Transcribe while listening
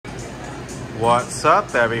What's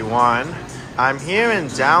up, everyone? I'm here in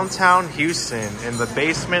downtown Houston in the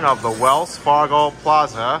basement of the Wells Fargo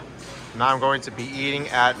Plaza. Now I'm going to be eating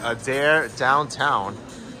at Adair downtown.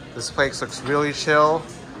 This place looks really chill.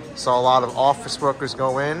 Saw a lot of office workers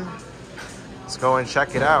go in. Let's go and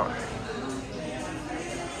check it out.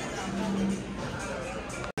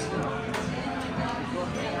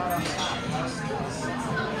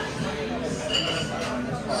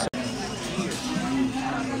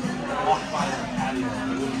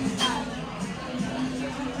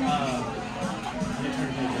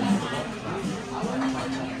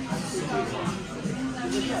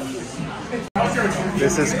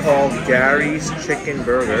 This is called Gary's Chicken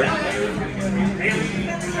Burger.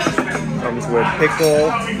 Comes with pickle,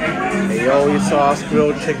 aioli sauce,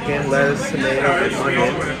 grilled chicken, lettuce, tomato, and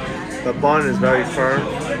onion. The bun is very firm.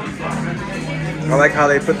 I like how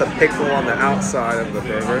they put the pickle on the outside of the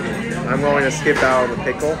burger. I'm going to skip out on the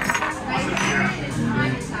pickle.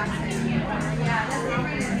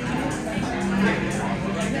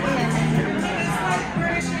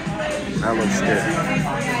 That looks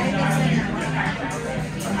good.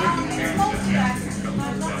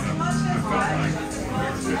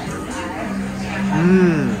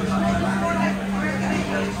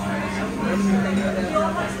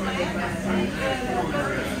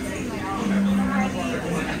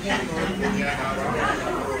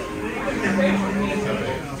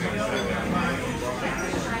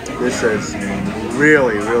 This is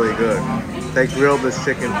really, really good. They grilled this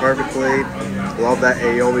chicken perfectly. Love that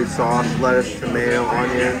aioli sauce, lettuce, tomato,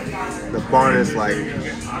 onion. The bun is like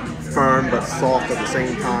firm but soft at the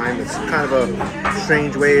same time. It's kind of a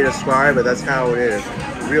strange way to describe it. That's how it is.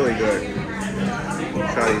 Really good.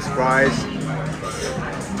 Try these fries.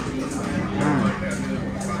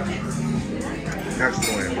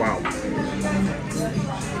 Excellent. Wow.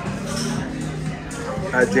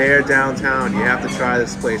 Adair downtown. You have to try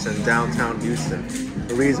this place in downtown Houston.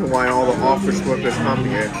 The reason why all the office workers come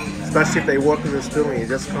here, especially if they work in this building, you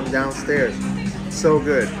just come downstairs. So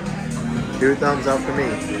good. 2 thumbs up for me.